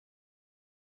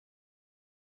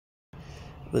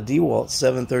the DeWalt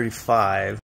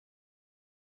 735,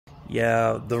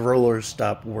 yeah, the rollers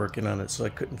stopped working on it, so I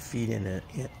couldn't feed in it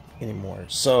anymore.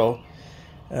 So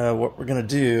what we're gonna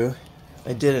do,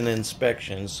 I did an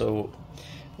inspection, so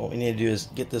what we need to do is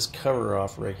get this cover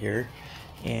off right here,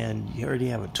 and you already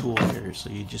have a tool here, so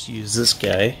you just use this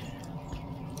guy.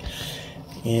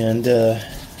 And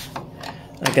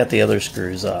I got the other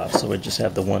screws off, so I just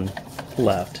have the one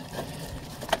left.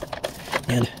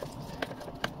 And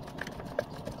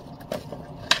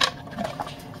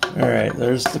alright,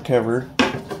 there's the cover.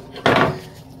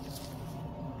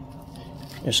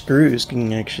 Your screws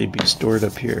can actually be stored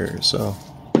up here, so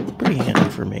pretty handy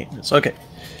for maintenance. Okay,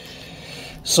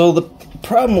 so the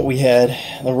problem that we had,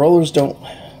 the rollers don't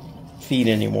feed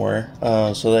anymore,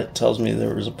 so that tells me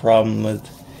there was a problem with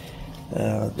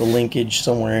the linkage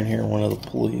somewhere in here, one of the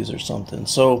pulleys or something.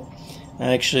 So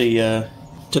I actually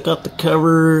took out the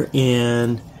cover,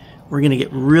 and we're gonna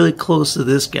get really close to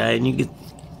this guy, and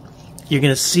you're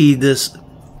gonna see this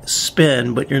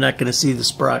spin, but you're not gonna see the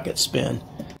sprocket spin.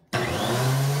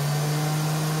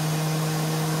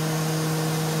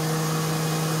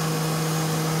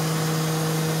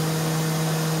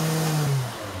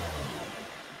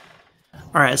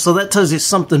 Alright, so that tells you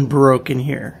something broke in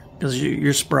here, because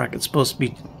your sprocket's supposed to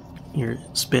be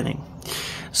spinning.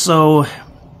 So,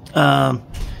 did a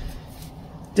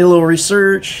little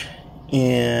research,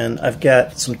 and I've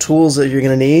got some tools that you're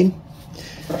going to need,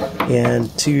 and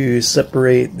to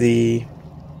separate the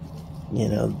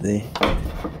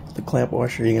clamp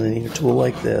washer, you're going to need a tool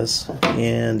like this,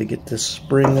 and to get this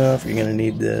spring off, you're going to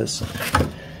need this,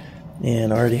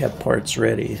 and I already have parts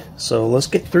ready. So let's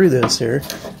get through this here.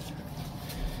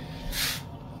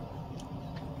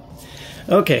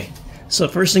 Okay, so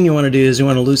first thing you want to do is you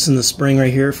want to loosen the spring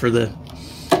right here for the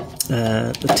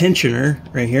tensioner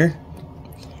right here,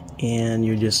 and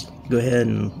you just go ahead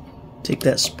and take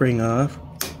that spring off.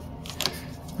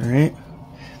 Alright,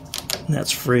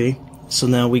 that's free. So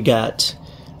now we got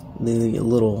the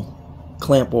little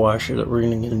clamp washer that we're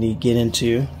going to need to get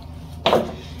into,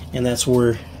 and that's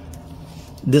where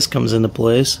this comes into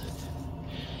place.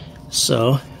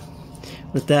 So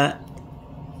with that,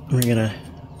 we're going to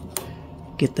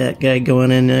get that guy going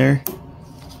in there,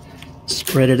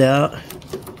 spread it out,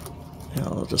 and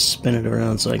I'll just spin it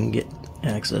around so I can get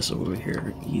access over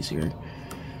here easier.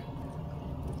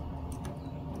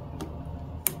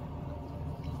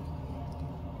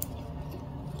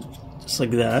 Just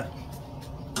like that.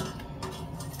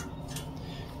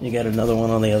 You got another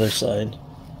one on the other side,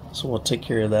 so we'll take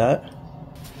care of that.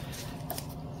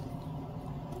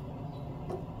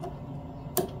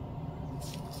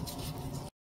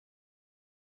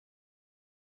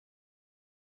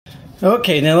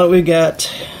 Okay, now that we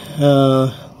got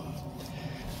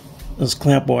those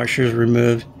clamp washers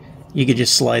removed, you could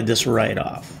just slide this right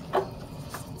off.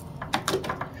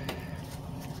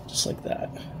 Just like that.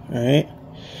 Alright?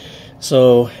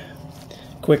 So,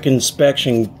 quick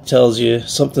inspection tells you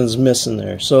something's missing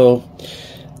there. So,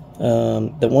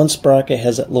 the one sprocket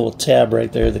has that little tab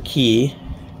right there, the key.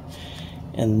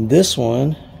 And this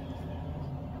one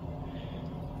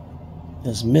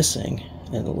is missing.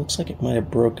 And it looks like it might have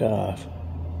broke off.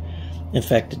 In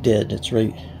fact, it did. It's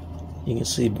right, you can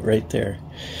see right there.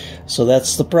 So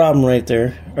that's the problem right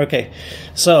there. Okay,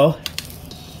 so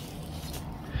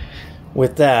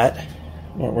with that,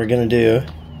 what we're going to do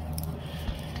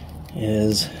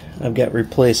is, I've got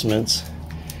replacements.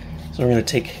 So we're going to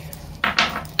take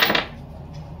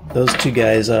those two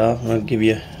guys off. I'm going to give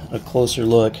you a closer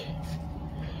look.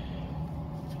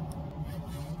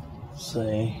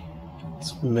 See,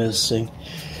 it's missing.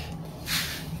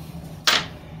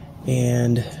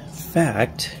 And in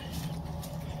fact,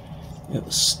 it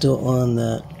was still on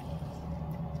that.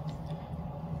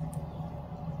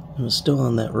 It was still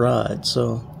on that rod.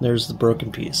 So there's the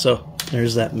broken piece. So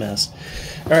there's that mess.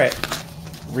 All right,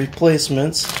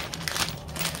 replacements.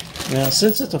 Now,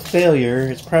 since it's a failure,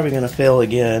 it's probably going to fail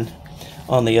again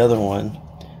on the other one.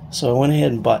 So I went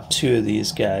ahead and bought two of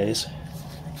these guys.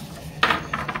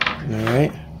 All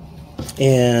right,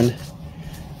 and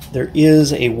there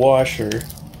is a washer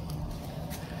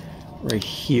right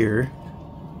here.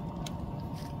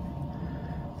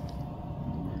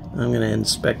 I'm going to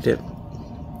inspect it.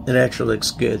 It actually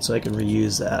looks good, so I can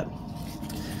reuse that.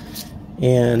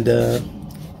 And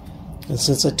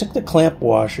since I took the clamp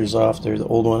washers off there, the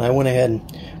old one, I went ahead and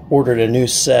ordered a new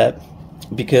set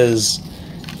because,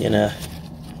 you know,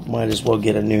 might as well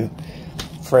get a new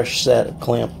fresh set of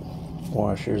clamp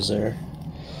washers there.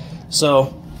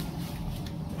 So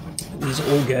these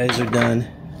old guys are done,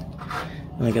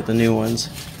 and I got the new ones.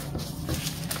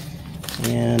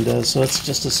 And so it's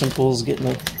just as simple as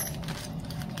getting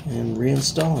and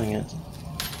reinstalling it.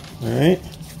 Alright.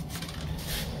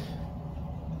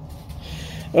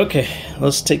 Okay,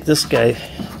 let's take this guy,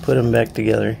 put him back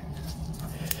together.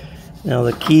 Now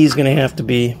the key is going to have to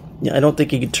be, I don't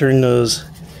think you can turn those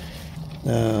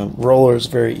rollers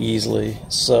very easily,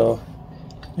 so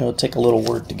it'll take a little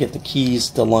work to get the keys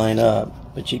to line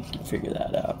up, but you can figure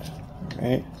that out.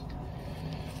 Alright.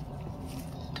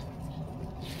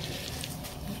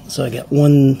 So I got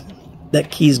one,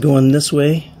 that key's going this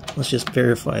way. Let's just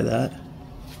verify that.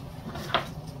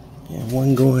 And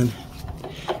one going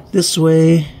this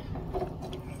way.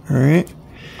 Alright.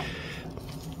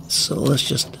 So let's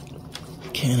just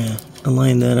kind of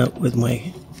align that up with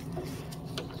my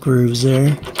grooves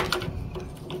there.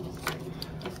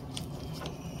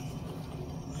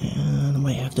 And I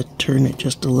might have to turn it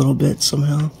just a little bit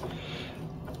somehow.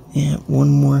 Yeah, one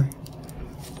more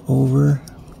over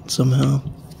somehow.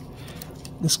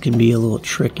 This can be a little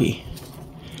tricky.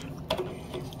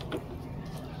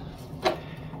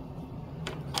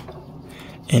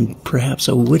 And perhaps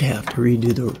I would have to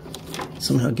redo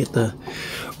somehow get the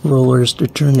rollers to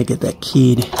turn to get that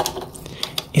keyed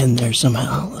in there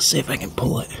somehow. Let's see if I can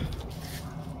pull it.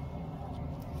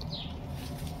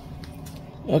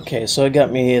 Okay, so I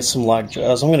got me some lock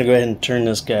jaws. I'm going to go ahead and turn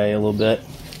this guy a little bit.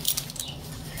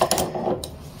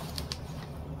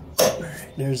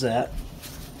 Alright, there's that.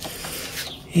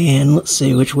 And let's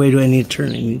see, which way do I need to turn?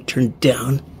 I need to turn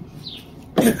down.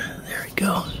 There we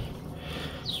go.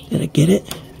 Did I get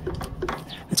it?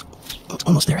 It's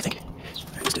almost there, I think.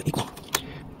 Alright, let's do it equal.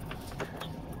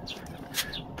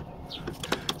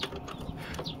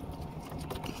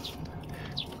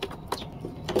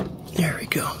 There we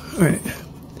go. Alright.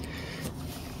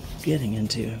 Getting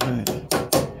into it. Alright.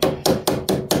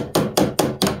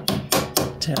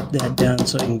 Tap that down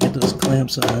so I can get those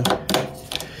clamps on.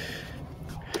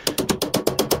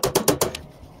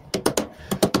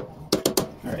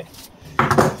 Alright.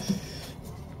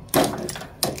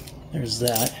 There's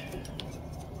that.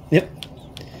 Yep.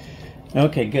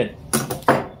 Okay, good.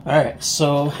 Alright,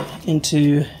 so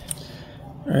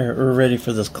we're ready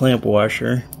for this clamp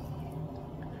washer.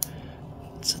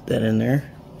 Set that in there.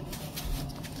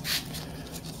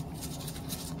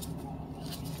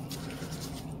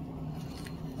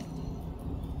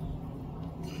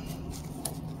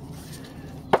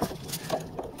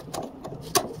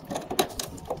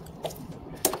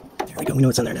 There we go, we know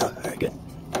it's in there now. Alright, good.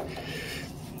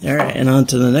 Alright, and on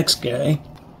to the next guy.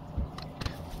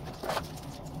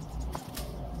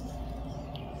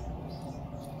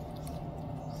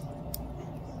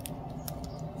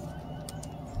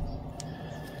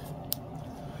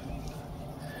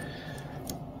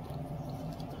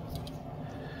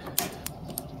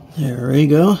 There we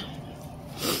go.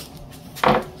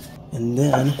 And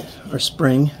then our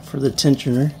spring for the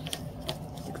tensioner,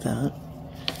 like that.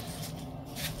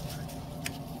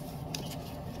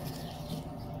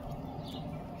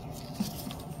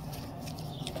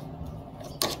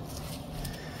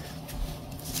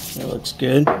 That looks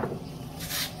good.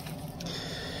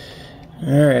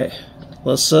 Alright,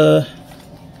 let's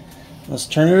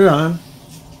turn it on.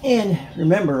 And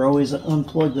remember, always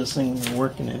unplug this thing when you're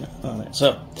working on it.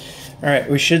 So, alright,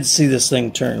 we should see this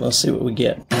thing turn. Let's see what we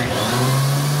get.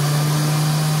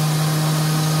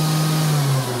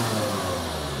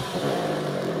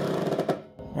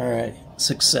 Alright,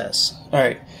 success.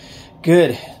 Alright,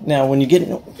 good. Now, when you get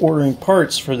ordering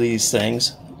parts for these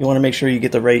things, you want to make sure you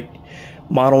get the right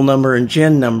model number and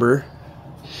gen number,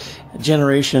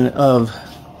 generation of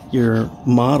your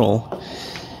model.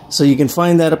 So you can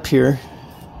find that up here.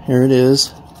 Here it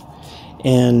is,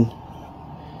 and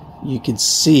you can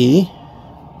see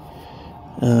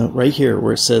right here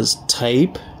where it says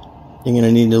type. You're going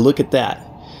to need to look at that.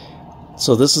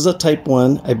 So this is a type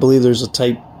 1. I believe there's a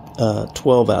type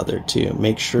 12 out there too.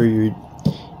 Make sure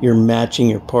you're matching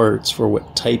your parts for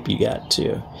what type you got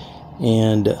to.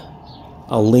 And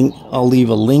I'll leave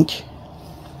a link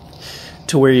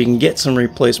to where you can get some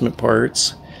replacement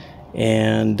parts,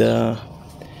 and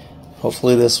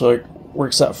hopefully this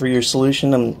works out for your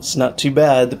solution. It's not too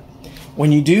bad.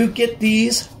 When you do get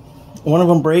these, one of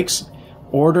them breaks,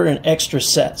 order an extra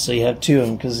set so you have two of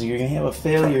them, because you're going to have a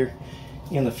failure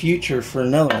in the future for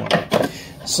another one.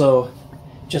 So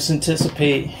just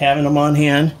anticipate having them on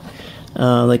hand.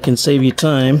 They can save you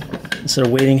time instead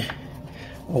of waiting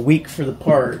a week for the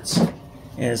parts.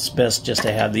 And it's best just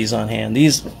to have these on hand.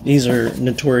 These are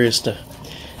notorious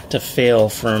to fail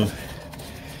from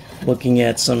looking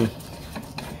at some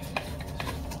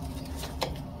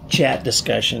chat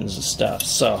discussions and stuff.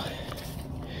 So,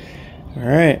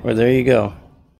 alright, well, there you go.